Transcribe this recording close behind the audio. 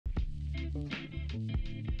I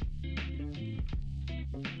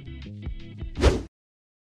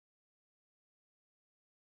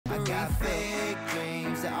got big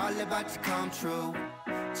dreams that all about to come true.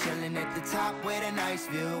 Chilling at the top with a nice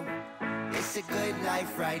view. It's a good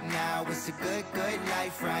life right now. It's a good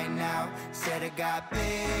life right now. Said I got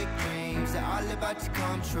big dreams that all about to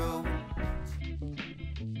come true.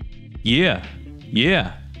 Yeah.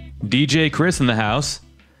 DJ Chris in the house.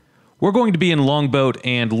 We're going to be in Longboat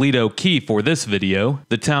and Lido Key for this video.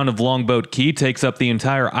 The town of Longboat Key takes up the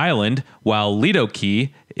entire island, while Lido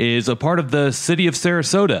Key is a part of the city of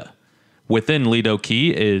Sarasota. Within Lido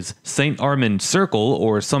Key is St. Armands Circle,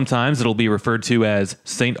 or sometimes it'll be referred to as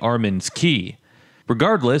St. Armands Key.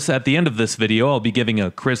 Regardless, at the end of this video, I'll be giving a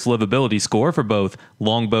Chris livability score for both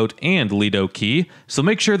Longboat and Lido Key, so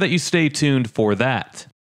make sure that you stay tuned for that.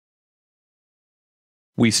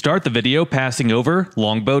 We start the video passing over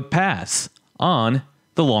Longboat Pass on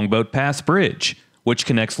the Longboat Pass Bridge, which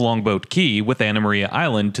connects Longboat Key with Anna Maria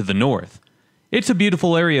Island to the north. It's a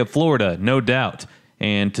beautiful area of Florida, no doubt.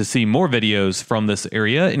 And to see more videos from this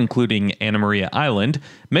area, including Anna Maria Island,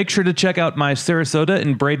 make sure to check out my Sarasota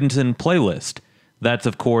and Bradenton playlist. That's,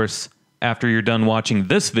 of course, after you're done watching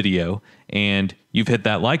this video and you've hit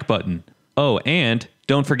that like button. Oh, and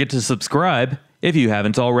don't forget to subscribe if you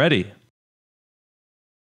haven't already.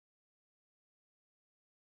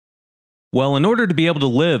 Well, in order to be able to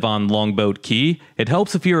live on Longboat Key, it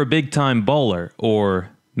helps if you're a big-time baller, or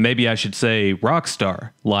maybe I should say rock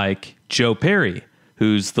star, like Joe Perry,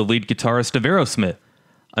 who's the lead guitarist of Aerosmith.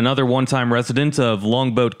 Another one-time resident of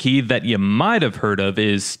Longboat Key that you might have heard of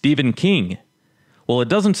is Stephen King. Well, it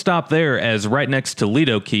doesn't stop there, as right next to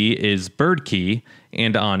Lido Key is Bird Key,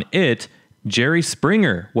 and on it, Jerry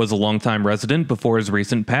Springer was a longtime resident before his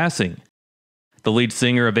recent passing. The lead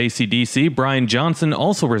singer of AC/DC, Brian Johnson,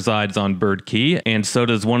 also resides on Bird Key, and so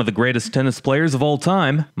does one of the greatest tennis players of all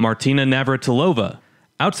time, Martina Navratilova.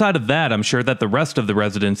 Outside of that, I'm sure that the rest of the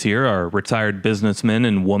residents here are retired businessmen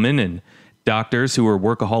and women and doctors who are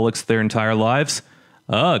workaholics their entire lives.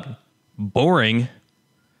 Ugh, boring.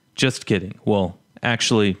 Just kidding. Well,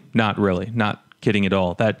 actually, not really. Not kidding at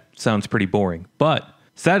all. That sounds pretty boring. But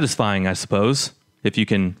satisfying, I suppose, if you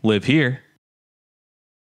can live here.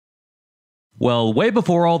 Well, way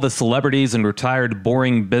before all the celebrities and retired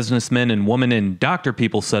boring businessmen and women and doctor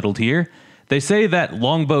people settled here, they say that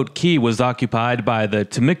Longboat Key was occupied by the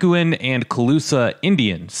Timucuan and Calusa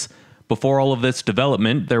Indians. Before all of this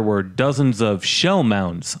development, there were dozens of shell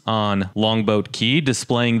mounds on Longboat Key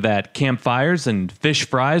displaying that campfires and fish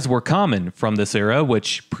fries were common from this era,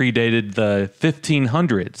 which predated the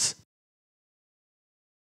 1500s.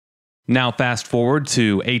 Now fast forward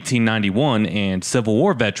to 1891, and Civil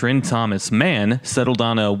War veteran Thomas Mann settled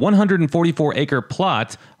on a 144-acre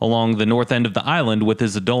plot along the north end of the island with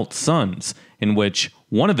his adult sons, in which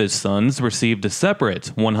one of his sons received a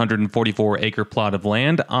separate 144-acre plot of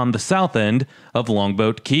land on the south end of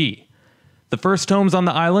Longboat Key. The first homes on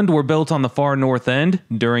the island were built on the far north end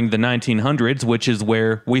during the 1900s, which is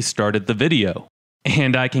where we started the video.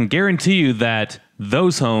 And I can guarantee you that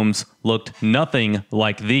those homes looked nothing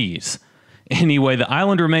like these. Anyway, the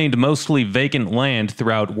island remained mostly vacant land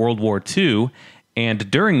throughout World War II,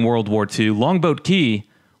 and during World War II, Longboat Key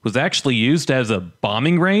was actually used as a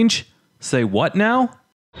bombing range? Say what now?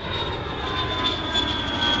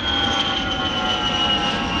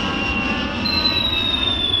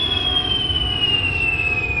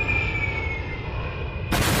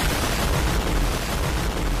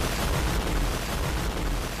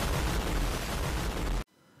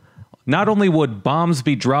 Not only would bombs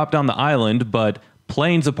be dropped on the island, but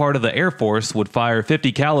planes a part of the Air Force would fire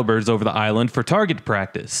 .50 calibers over the island for target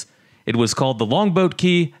practice. It was called the Longboat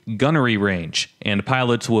Key Gunnery Range, and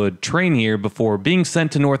pilots would train here before being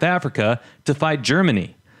sent to North Africa to fight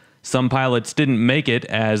Germany. Some pilots didn't make it,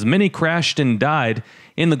 as many crashed and died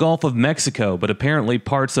in the Gulf of Mexico, but apparently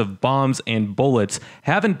parts of bombs and bullets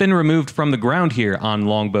haven't been removed from the ground here on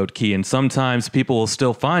Longboat Key, and sometimes people will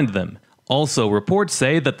still find them. Also, reports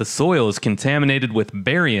say that the soil is contaminated with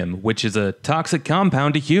barium, which is a toxic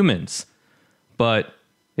compound to humans. But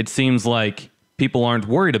it seems like people aren't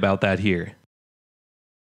worried about that here.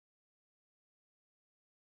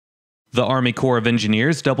 The Army Corps of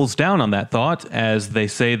Engineers doubles down on that thought, as they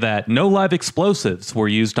say that no live explosives were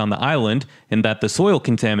used on the island and that the soil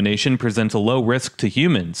contamination presents a low risk to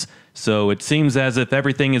humans, so it seems as if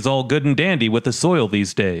everything is all good and dandy with the soil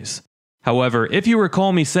these days. However, if you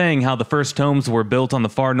recall me saying how the first homes were built on the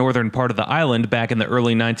far northern part of the island back in the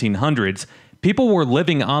early 1900s, people were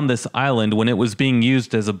living on this island when it was being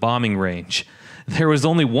used as a bombing range. There was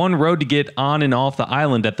only one road to get on and off the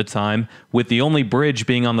island at the time, with the only bridge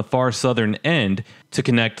being on the far southern end to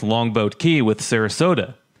connect Longboat Key with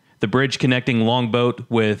Sarasota. The bridge connecting Longboat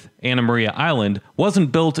with Anna Maria Island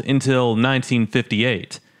wasn't built until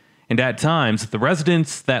 1958. And at times, the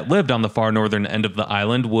residents that lived on the far northern end of the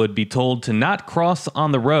island would be told to not cross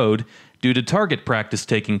on the road due to target practice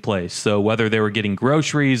taking place. So whether they were getting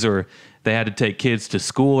groceries or they had to take kids to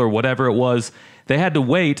school or whatever it was, they had to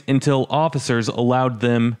wait until officers allowed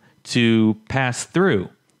them to pass through,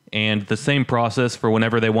 and the same process for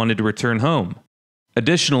whenever they wanted to return home.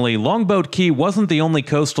 Additionally, Longboat Key wasn't the only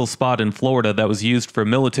coastal spot in Florida that was used for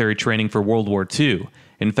military training for World War II.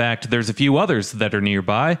 In fact, there's a few others that are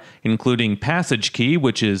nearby, including Passage Key,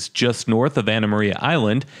 which is just north of Anna Maria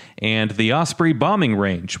Island, and the Osprey Bombing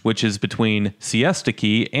Range, which is between Siesta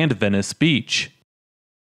Key and Venice Beach.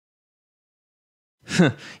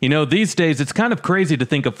 You know, these days it's kind of crazy to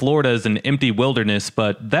think of Florida as an empty wilderness,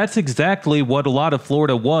 but that's exactly what a lot of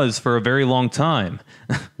Florida was for a very long time.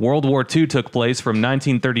 World War II took place from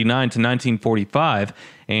 1939 to 1945,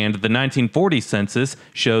 and the 1940 census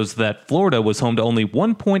shows that Florida was home to only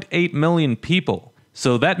 1.8 million people,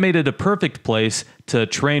 so that made it a perfect place to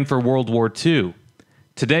train for World War II.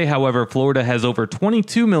 Today, however, Florida has over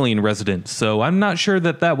 22 million residents, so I'm not sure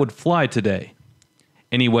that that would fly today.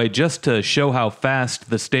 Anyway, just to show how fast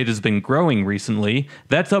the state has been growing recently,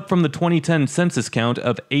 that's up from the 2010 census count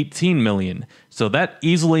of 18 million, so that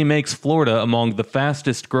easily makes Florida among the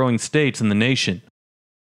fastest growing states in the nation.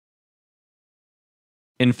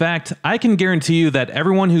 In fact, I can guarantee you that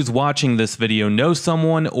everyone who's watching this video knows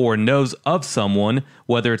someone or knows of someone,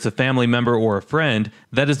 whether it's a family member or a friend,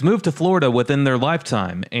 that has moved to Florida within their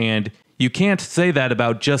lifetime, and you can't say that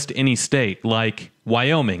about just any state, like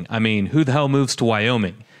Wyoming. I mean, who the hell moves to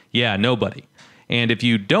Wyoming? Yeah, nobody. And if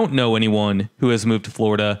you don't know anyone who has moved to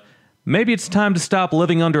Florida, maybe it's time to stop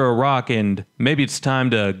living under a rock and maybe it's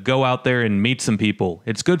time to go out there and meet some people.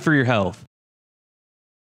 It's good for your health.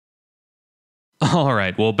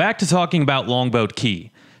 Alright, well, back to talking about Longboat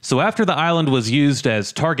Key. So after the island was used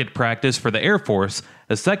as target practice for the Air Force,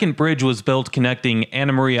 a second bridge was built connecting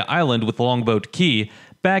Anna Maria Island with Longboat Key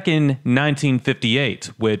back in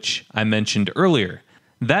 1958, which I mentioned earlier.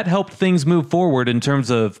 That helped things move forward in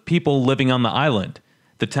terms of people living on the island.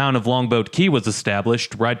 The town of Longboat Key was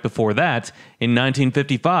established right before that in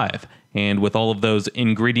 1955, and with all of those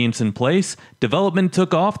ingredients in place, development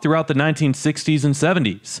took off throughout the 1960s and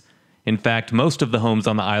 70s. In fact, most of the homes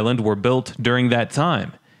on the island were built during that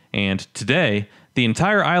time, and today, the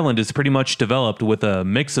entire island is pretty much developed with a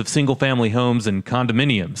mix of single-family homes and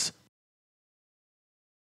condominiums.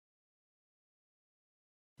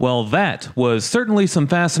 Well, that was certainly some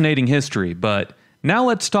fascinating history, but now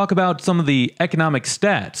let's talk about some of the economic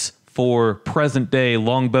stats for present-day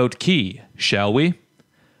Longboat Key, shall we?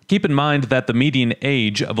 Keep in mind that the median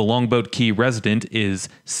age of a Longboat Key resident is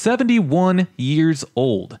 71 years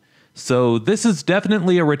old, so this is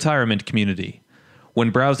definitely a retirement community. When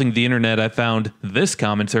browsing the internet, I found this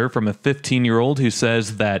commenter from a 15-year-old who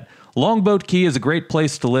says that Longboat Key is a great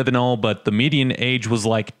place to live and all, but the median age was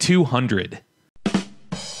like 200.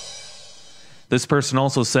 This person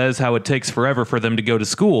also says how it takes forever for them to go to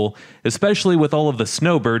school, especially with all of the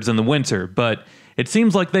snowbirds in the winter, but it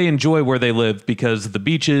seems like they enjoy where they live because the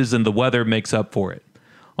beaches and the weather makes up for it.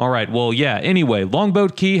 Alright, well yeah, anyway,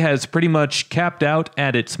 Longboat Key has pretty much capped out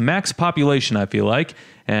at its max population, I feel like,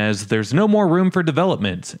 as there's no more room for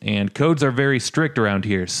development, and codes are very strict around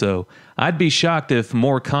here, so I'd be shocked if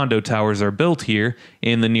more condo towers are built here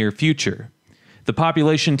in the near future. The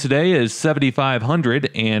population today is 7,500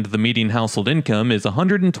 and the median household income is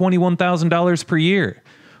 $121,000 per year,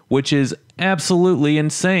 which is absolutely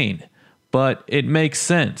insane, but it makes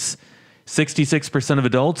sense. 66% of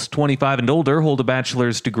adults 25 and older hold a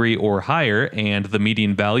bachelor's degree or higher, and the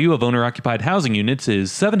median value of owner-occupied housing units is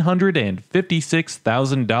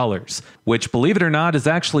 $756,000, which, believe it or not, is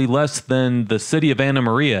actually less than the city of Anna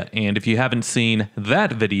Maria, and if you haven't seen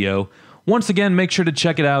that video, once again, make sure to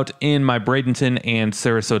check it out in my Bradenton and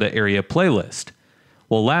Sarasota area playlist.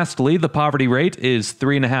 Well, lastly, the poverty rate is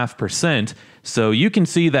 3.5%, so you can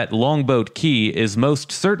see that Longboat Key is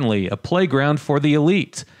most certainly a playground for the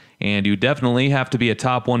elite, and you definitely have to be a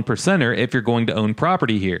top 1%er if you're going to own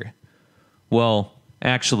property here. Well,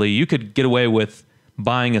 actually, you could get away with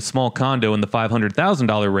buying a small condo in the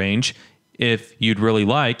 $500,000 range if you'd really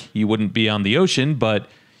like. You wouldn't be on the ocean, but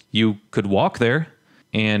you could walk there.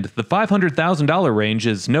 And the $500,000 range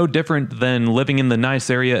is no different than living in the nice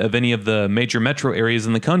area of any of the major metro areas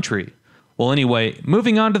in the country. Well, anyway,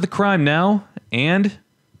 moving on to the crime now, and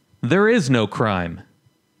there is no crime.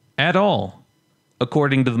 At all,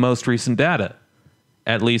 according to the most recent data.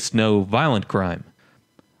 At least no violent crime.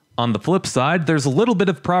 On the flip side, there's a little bit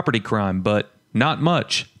of property crime, but not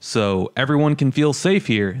much, so everyone can feel safe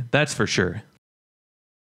here, that's for sure.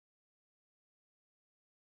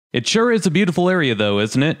 It sure is a beautiful area though,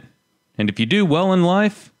 isn't it? And if you do well in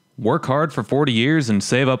life, work hard for 40 years and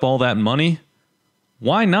save up all that money,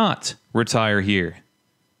 why not retire here?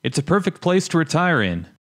 It's a perfect place to retire in.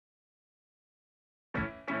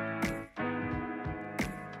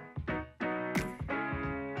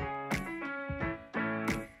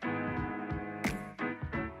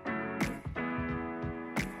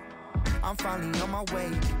 I'm finally on my way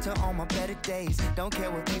to all my better days. Don't care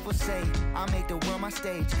what people say, I make the world my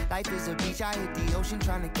stage. Life is a beach, I hit the ocean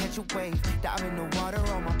trying to catch a wave. Dive in the water,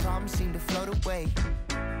 all my problems seem to float away.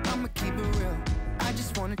 I'ma keep it real, I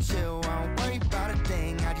just wanna chill. I don't worry about a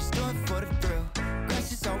thing, I just do it for the thrill.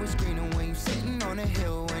 Grass is always greener when you're sitting on a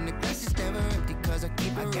hill, and the glass is never empty cause I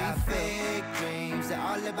keep it real. I got big dreams that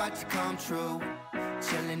all about to come true.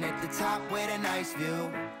 Chilling at the top with a nice view.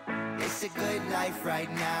 It's a good life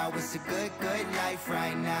right now, it's a good life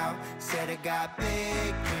right now. Said I got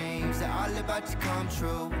big dreams that all about to come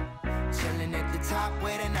true. Chilling at the top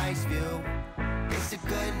with a nice view. It's a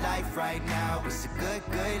good life right now, it's a good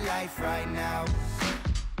life right now.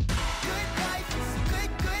 Good life, it's a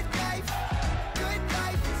good life. Good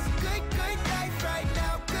life, it's a good life right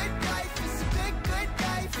now. Good life, it's a good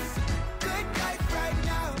life. It's a good life right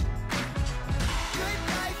now. Good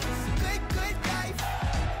life, it's a good life.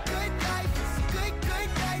 Good life, it's a good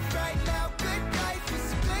life right now. Good life,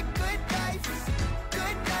 it's a good life. It's a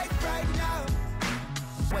good life right now.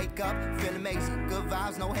 Wake up, feel amazing, good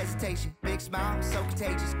vibes, no hesitation. Big smile, so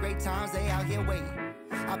contagious, great times, they out here waiting.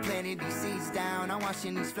 I planted these seeds down, I'm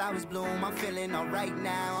watching these flowers bloom. I'm feeling alright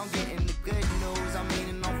now, I'm getting the good news. I'm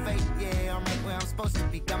leaning on faith, yeah, I'm right where I'm supposed to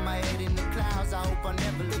be. Got my head in the clouds, I hope I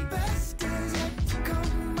never leave. The best is yet to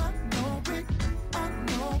come, I know it, I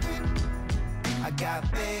know it. I got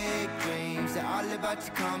big dreams that all about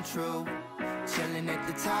to come true. Chilling at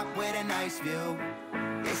the top with a nice view.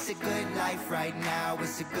 It's a good life right now,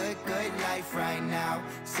 it's a good life right now.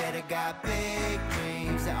 Said I got big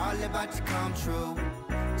dreams that all about to come true.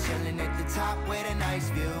 Chilling at the top with a nice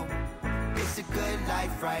view. It's a good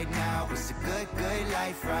life right now, it's a good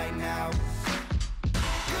life right now.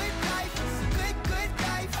 Good life, it's a good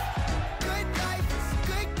life. Good life, it's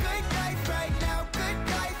a good life right now. Good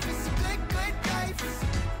life, it's a good life. It's a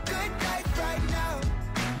good life right now.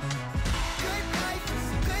 Good life, it's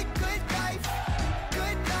a good life.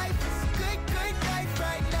 Good life, it's a good life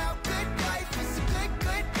right now. Good life, it's a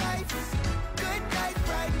good life. It's a good life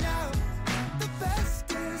right now. The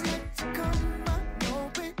best is yet to come, I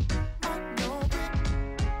know it, I know it.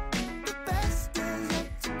 The best is yet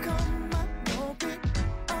to come, I know it,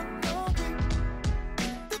 I know it.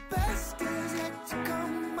 The best is yet to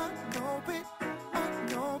come, I know it, I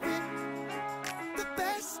know it. The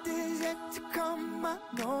best is yet to come, I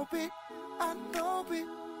know it, I know it.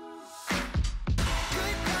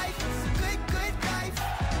 Good life, it's a good life.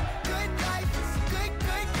 Good life, it's a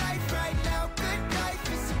good life right now. Good life,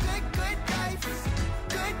 it's a good life. It's a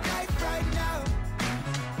good life right now.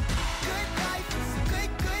 Good life, it's a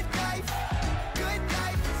good life. Good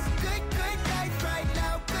life, it's a good life right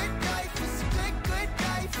now. Good life, it's a good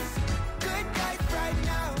life. It's a good life right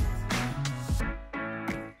now.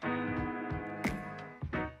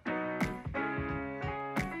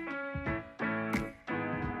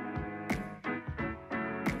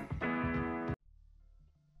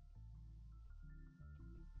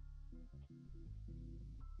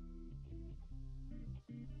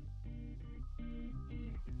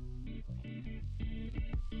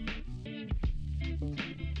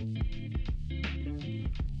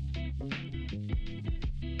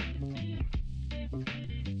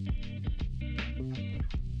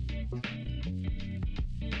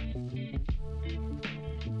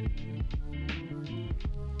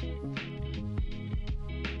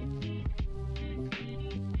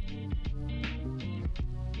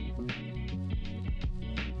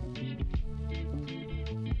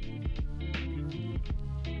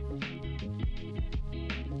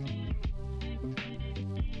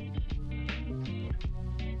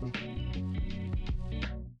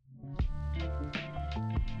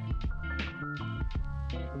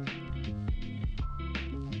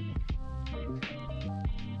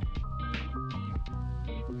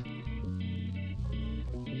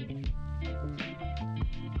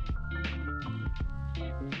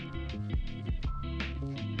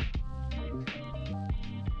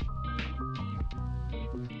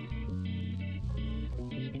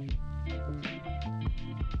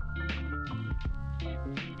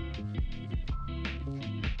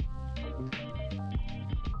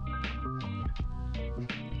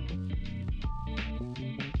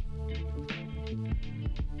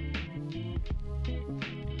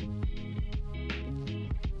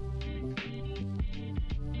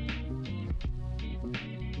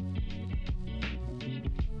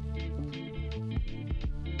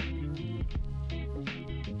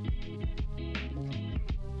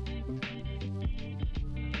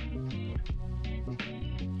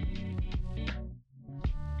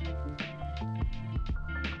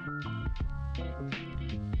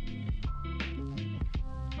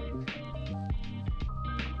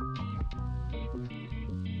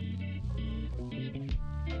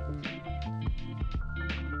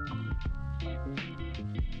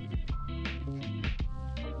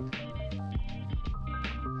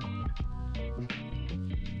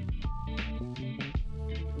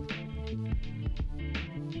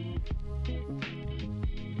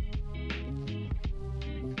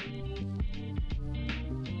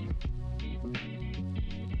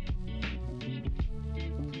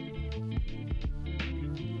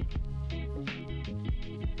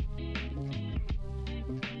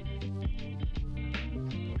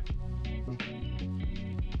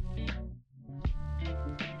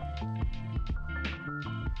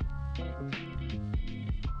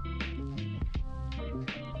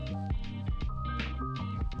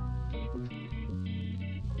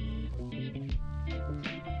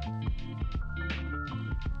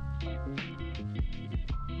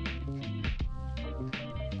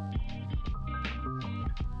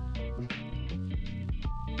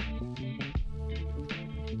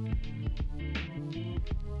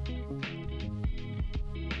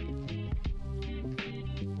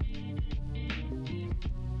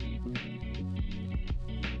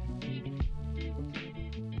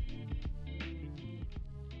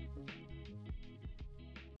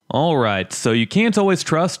 Alright, so you can't always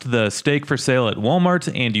trust the steak for sale at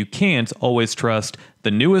Walmart, and you can't always trust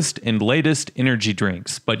the newest and latest energy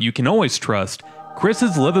drinks, but you can always trust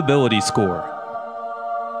Chris's livability score.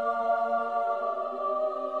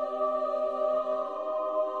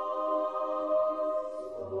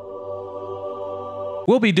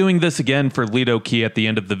 We'll be doing this again for Lido Key at the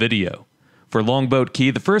end of the video. For Longboat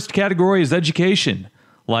Key, the first category is education.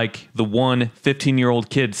 Like the one 15-year-old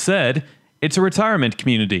kid said, it's a retirement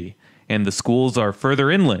community, and the schools are further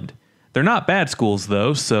inland. They're not bad schools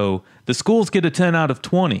though, so the schools get a 10 out of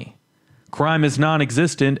 20. Crime is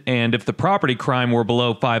non-existent, and if the property crime were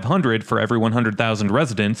below 500 for every 100,000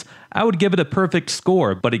 residents, I would give it a perfect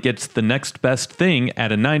score, but it gets the next best thing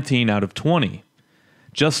at a 19 out of 20.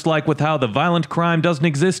 Just like with how the violent crime doesn't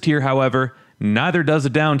exist here, however, neither does a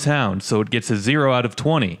downtown, so it gets a 0 out of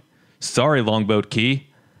 20. Sorry, Longboat Key.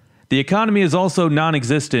 The economy is also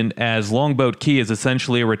non-existent, as Longboat Key is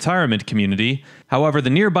essentially a retirement community. However, the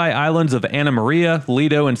nearby islands of Anna Maria,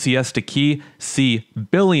 Lido, and Siesta Key see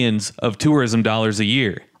billions of tourism dollars a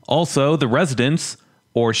year. Also, the residents,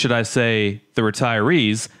 or should I say the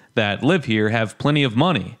retirees, that live here have plenty of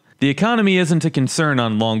money. The economy isn't a concern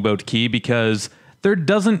on Longboat Key because there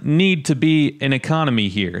doesn't need to be an economy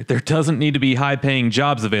here. There doesn't need to be high-paying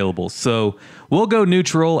jobs available, so we'll go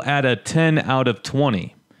neutral at a 10 out of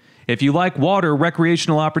 20. If you like water,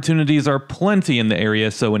 recreational opportunities are plenty in the area,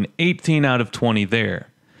 so an 18 out of 20 there.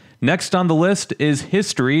 Next on the list is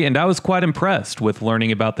history, and I was quite impressed with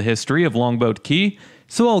learning about the history of Longboat Key,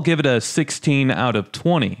 so I'll give it a 16 out of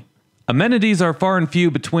 20. Amenities are far and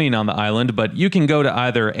few between on the island, but you can go to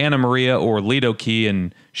either Anna Maria or Lido Key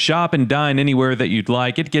and shop and dine anywhere that you'd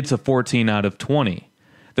like. It gets a 14 out of 20.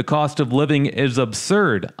 The cost of living is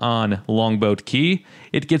absurd on Longboat Key.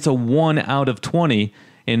 It gets a 1 out of 20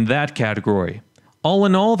 in that category. All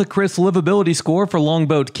in all, the Chris livability score for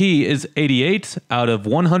Longboat Key is 88 out of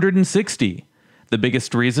 160. The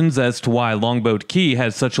biggest reasons as to why Longboat Key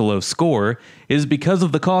has such a low score is because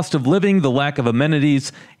of the cost of living, the lack of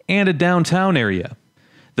amenities, and a downtown area.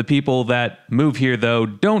 The people that move here, though,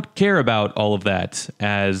 don't care about all of that,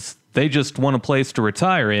 as they just want a place to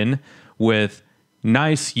retire in with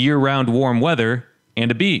nice year-round warm weather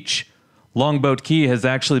and a beach. Longboat Key has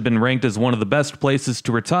actually been ranked as one of the best places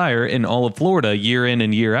to retire in all of Florida year in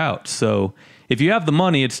and year out, so if you have the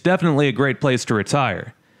money, it's definitely a great place to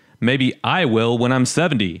retire. Maybe I will when I'm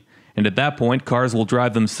 70, and at that point, cars will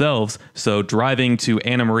drive themselves, so driving to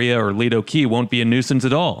Anna Maria or Lido Key won't be a nuisance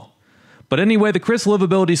at all. But anyway, the Chris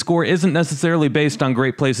livability score isn't necessarily based on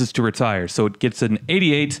great places to retire, so it gets an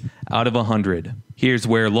 88 out of 100. Here's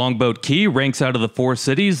where Longboat Key ranks out of the 4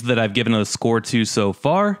 cities that I've given a score to so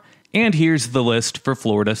far. And here's the list for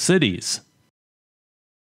Florida cities.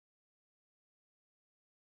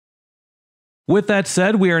 With that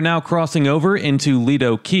said, we are now crossing over into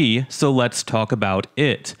Lido Key, so let's talk about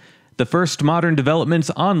it. The first modern developments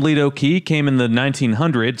on Lido Key came in the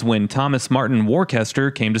 1900s when Thomas Martin Worcester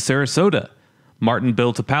came to Sarasota. Martin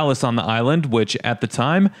built a palace on the island, which at the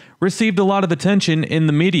time received a lot of attention in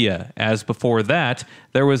the media, as before that,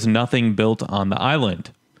 there was nothing built on the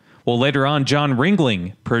island. Well, later on, John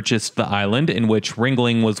Ringling purchased the island, in which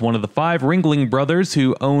Ringling was one of the 5 Ringling brothers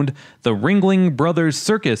who owned the Ringling Brothers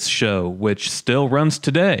Circus show, which still runs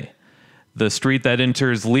today. The street that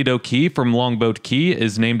enters Lido Key from Longboat Key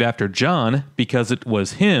is named after John because it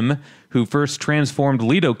was him who first transformed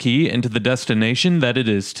Lido Key into the destination that it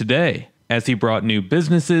is today, as he brought new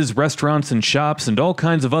businesses, restaurants, and shops, and all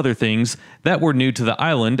kinds of other things that were new to the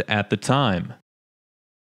island at the time.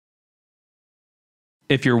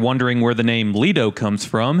 If you're wondering where the name Lido comes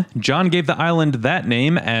from, John gave the island that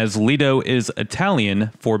name as Lido is Italian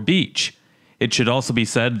for beach. It should also be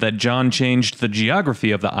said that John changed the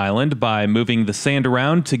geography of the island by moving the sand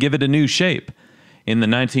around to give it a new shape. In the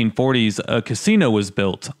 1940s, a casino was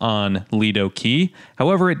built on Lido Key.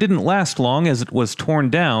 However, it didn't last long as it was torn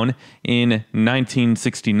down in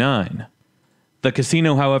 1969. The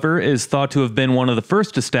casino, however, is thought to have been one of the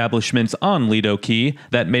first establishments on Lido Key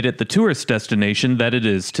that made it the tourist destination that it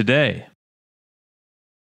is today.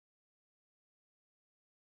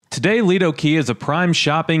 Today, Lido Key is a prime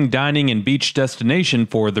shopping, dining, and beach destination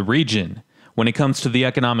for the region. When it comes to the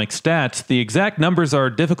economic stats, the exact numbers are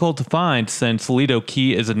difficult to find since Lido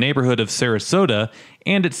Key is a neighborhood of Sarasota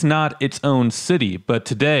and it's not its own city, but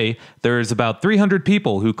today there is about 300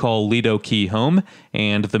 people who call Lido Key home,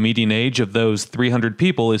 and the median age of those 300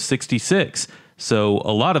 people is 66, so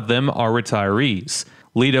a lot of them are retirees.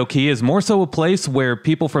 Lido Key is more so a place where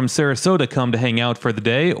people from Sarasota come to hang out for the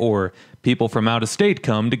day, or people from out of state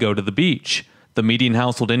come to go to the beach. The median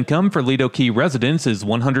household income for Lido Key residents is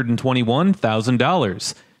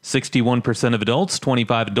 $121,000. 61% of adults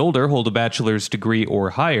 25 and older hold a bachelor's degree or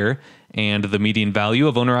higher, and the median value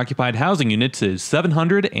of owner-occupied housing units is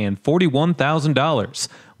 $741,000,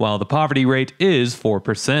 while the poverty rate is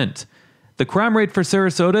 4%. The crime rate for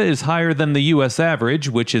Sarasota is higher than the U.S. average,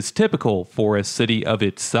 which is typical for a city of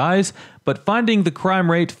its size, but finding the crime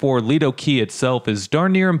rate for Lido Key itself is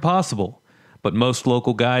darn near impossible. But most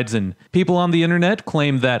local guides and people on the internet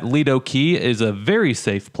claim that Lido Key is a very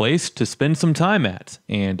safe place to spend some time at,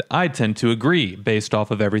 and I tend to agree based off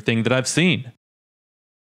of everything that I've seen.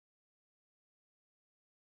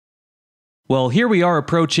 Well, here we are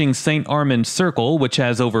approaching St. Armands Circle, which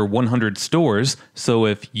has over 100 stores, so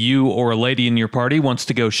if you or a lady in your party wants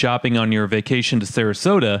to go shopping on your vacation to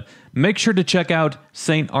Sarasota, make sure to check out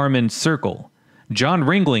St. Armands Circle. John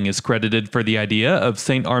Ringling is credited for the idea of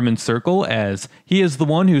St. Armands Circle, as he is the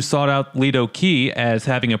one who sought out Lido Key as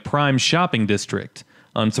having a prime shopping district.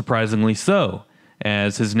 Unsurprisingly so,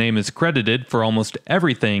 as his name is credited for almost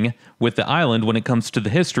everything with the island when it comes to the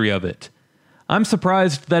history of it. I'm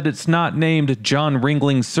surprised that it's not named John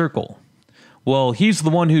Ringling Circle. Well, he's the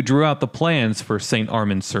one who drew out the plans for St.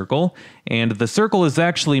 Armands Circle, and the circle is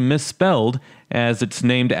actually misspelled, as it's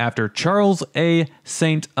named after Charles A.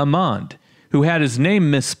 St. Armand, who had his name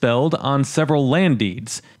misspelled on several land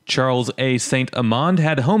deeds. Charles A. St. Armand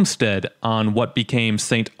had a homestead on what became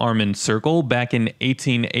St. Armands Circle back in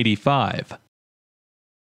 1885.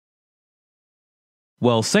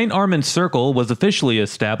 Well, St. Armands Circle was officially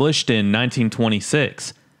established in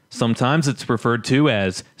 1926. Sometimes it's referred to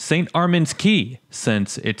as St. Armands Key,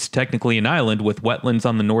 since it's technically an island with wetlands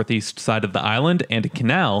on the northeast side of the island and a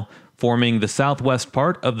canal forming the southwest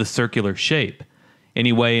part of the circular shape.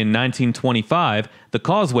 Anyway, in 1925, the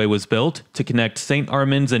causeway was built to connect St.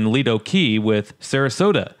 Armands and Lido Key with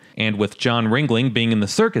Sarasota, and with John Ringling being in the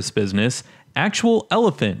circus business, actual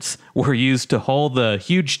elephants were used to haul the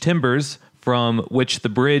huge timbers from which the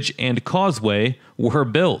bridge and causeway were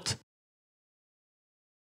built.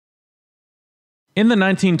 In the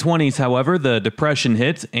 1920s, however, the Depression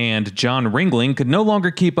hit, and John Ringling could no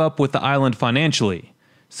longer keep up with the island financially.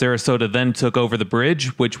 Sarasota then took over the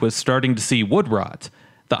bridge, which was starting to see wood rot.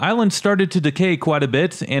 The island started to decay quite a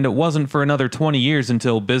bit, and it wasn't for another 20 years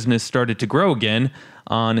until business started to grow again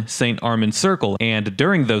on St. Armands Circle, and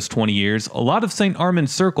during those 20 years, a lot of St.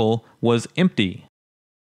 Armands Circle was empty.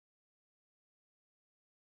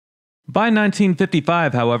 By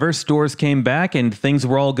 1955, however, stores came back and things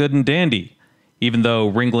were all good and dandy. Even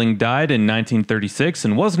though Ringling died in 1936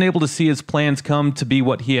 and wasn't able to see his plans come to be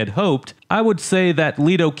what he had hoped, I would say that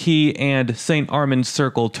Lido Key and St. Armands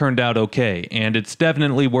Circle turned out okay, and it's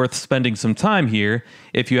definitely worth spending some time here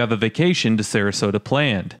if you have a vacation to Sarasota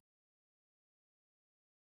planned.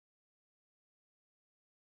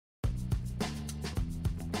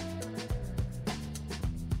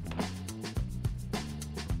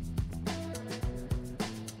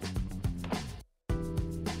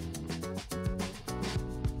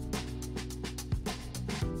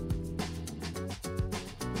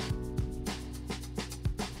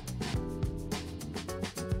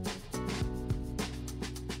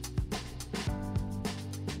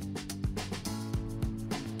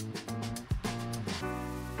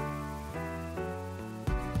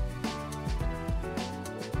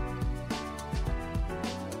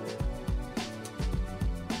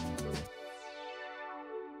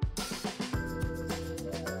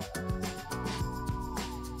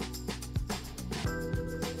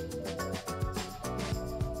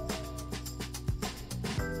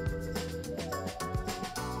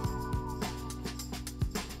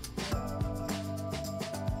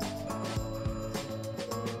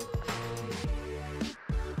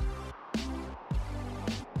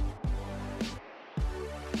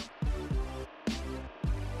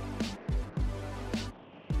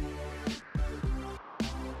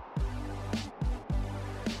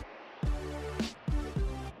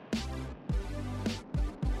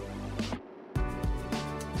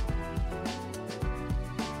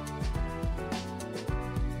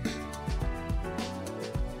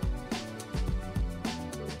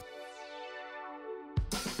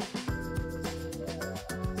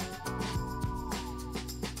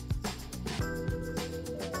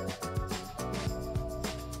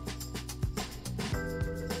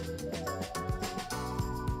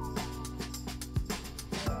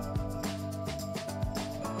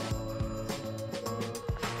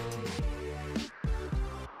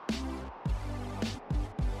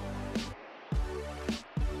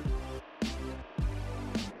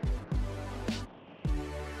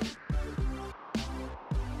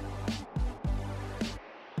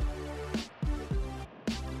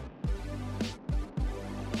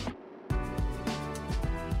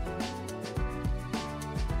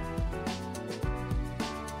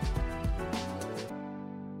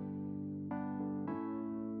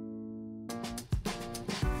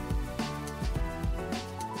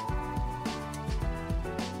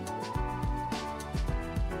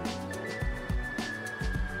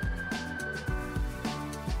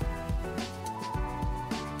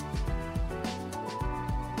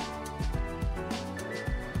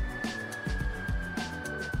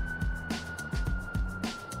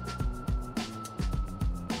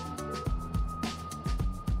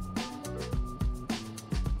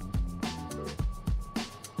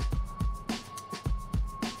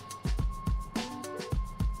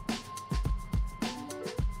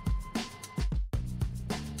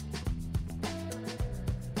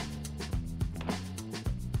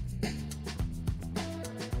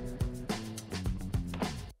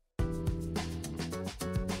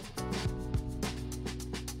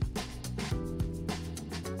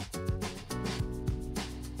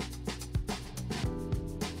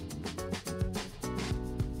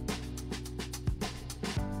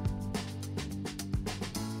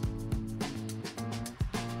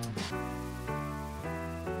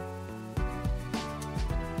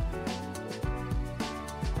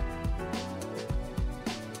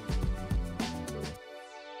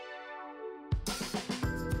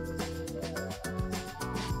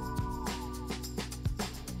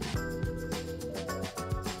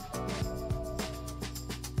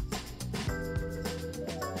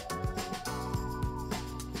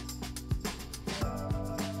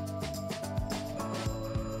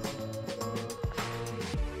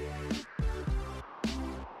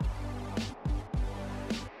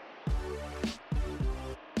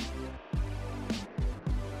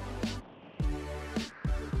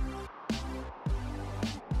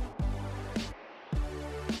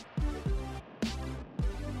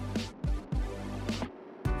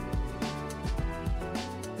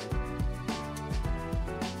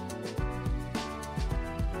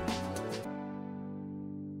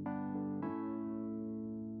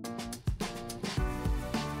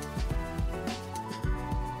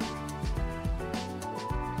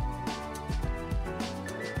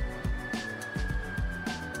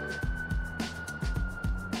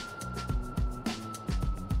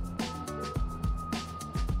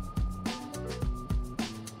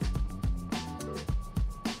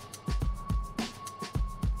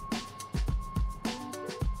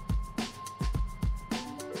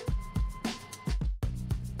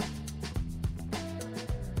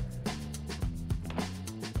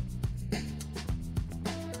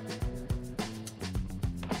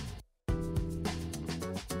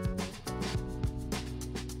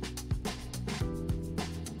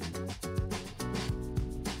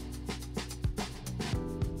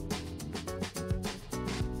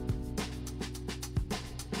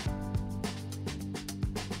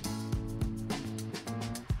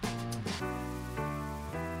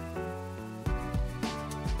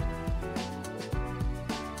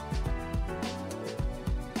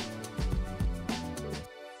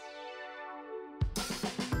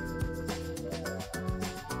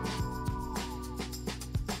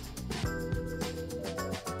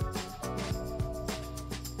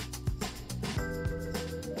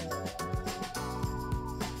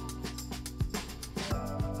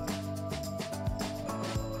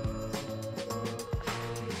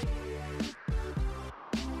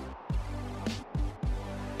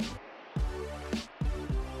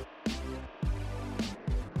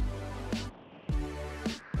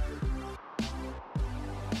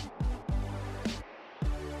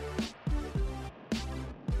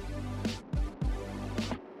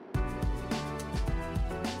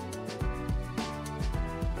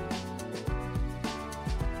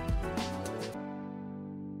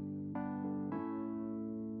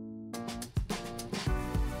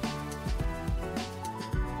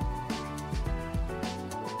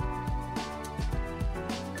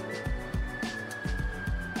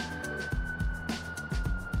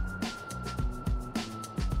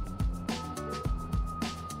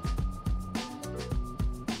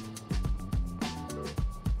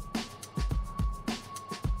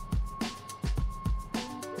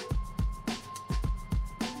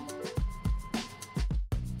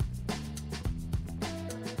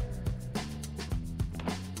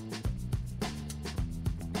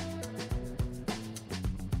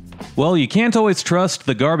 Well, you can't always trust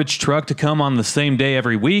the garbage truck to come on the same day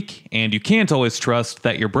every week, and you can't always trust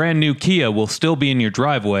that your brand new Kia will still be in your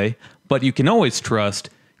driveway, but you can always trust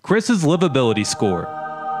Chris's livability score.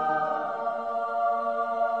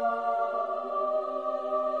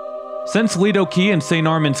 Since Lido Key and St.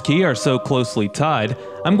 Armands Key are so closely tied,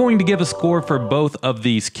 I'm going to give a score for both of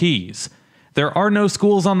these keys. There are no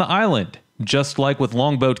schools on the island. Just like with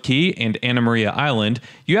Longboat Key and Anna Maria Island,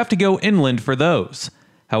 you have to go inland for those.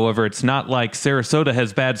 However, it's not like Sarasota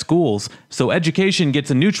has bad schools, so education gets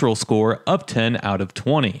a neutral score of 10 out of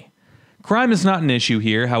 20. Crime is not an issue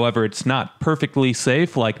here, however it's not perfectly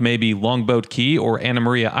safe like maybe Longboat Key or Anna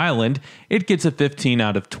Maria Island, it gets a 15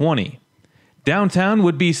 out of 20. Downtown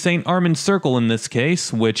would be St. Armands Circle in this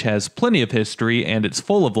case, which has plenty of history and it's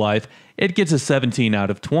full of life, it gets a 17 out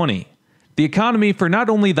of 20. The economy for not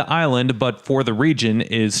only the island but for the region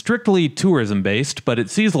is strictly tourism based, but it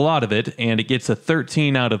sees a lot of it and it gets a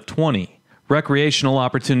 13 out of 20. Recreational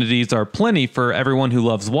opportunities are plenty for everyone who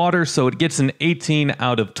loves water, so it gets an 18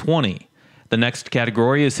 out of 20. The next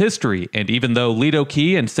category is history, and even though Lido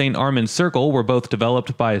Key and St. Armands Circle were both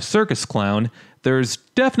developed by a circus clown, there's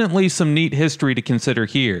definitely some neat history to consider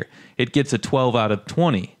here. It gets a 12 out of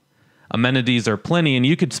 20. Amenities are plenty and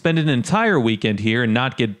you could spend an entire weekend here and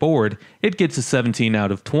not get bored. It gets a 17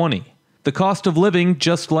 out of 20. The cost of living,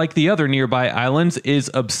 just like the other nearby islands,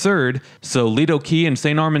 is absurd, so Lido Key and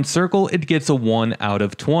St. Armands Circle, it gets a 1 out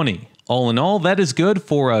of 20. All in all, that is good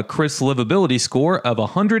for a Chris livability score of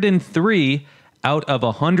 103 out of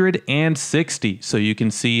 160. So you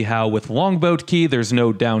can see how with Longboat Key there's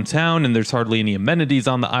no downtown and there's hardly any amenities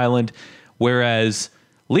on the island, whereas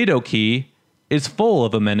Lido Key is full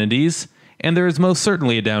of amenities and there is most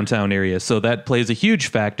certainly a downtown area, so that plays a huge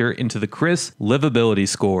factor into the Chris livability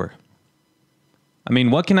score. I mean,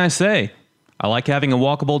 what can I say? I like having a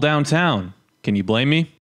walkable downtown. Can you blame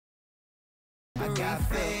me? I got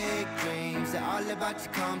big dreams that all about to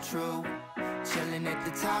come true. Chilling at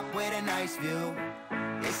the top with a nice view.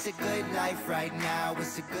 It's a good life right now.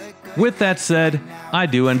 It's a good With that said, I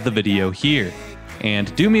do end the video here.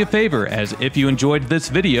 And do me a favor, as if you enjoyed this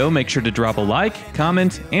video, make sure to drop a like,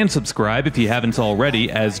 comment, and subscribe if you haven't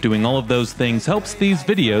already, as doing all of those things helps these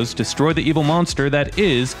videos destroy the evil monster that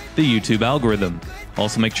is the YouTube algorithm.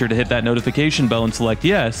 Also make sure to hit that notification bell and select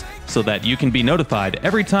yes, so that you can be notified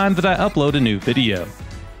every time that I upload a new video.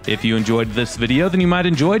 If you enjoyed this video, then you might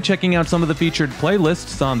enjoy checking out some of the featured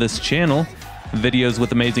playlists on this channel. Videos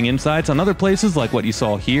with amazing insights on other places like what you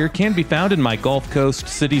saw here can be found in my Gulf Coast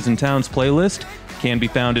Cities and Towns playlist, can be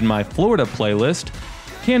found in my Florida playlist,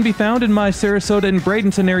 can be found in my Sarasota and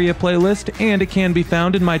Bradenton area playlist, and it can be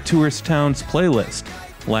found in my Tourist Towns playlist.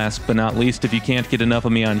 Last but not least, if you can't get enough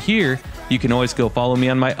of me on here, you can always go follow me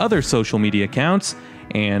on my other social media accounts,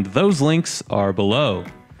 and those links are below.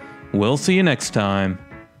 We'll see you next time.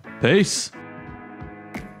 Peace!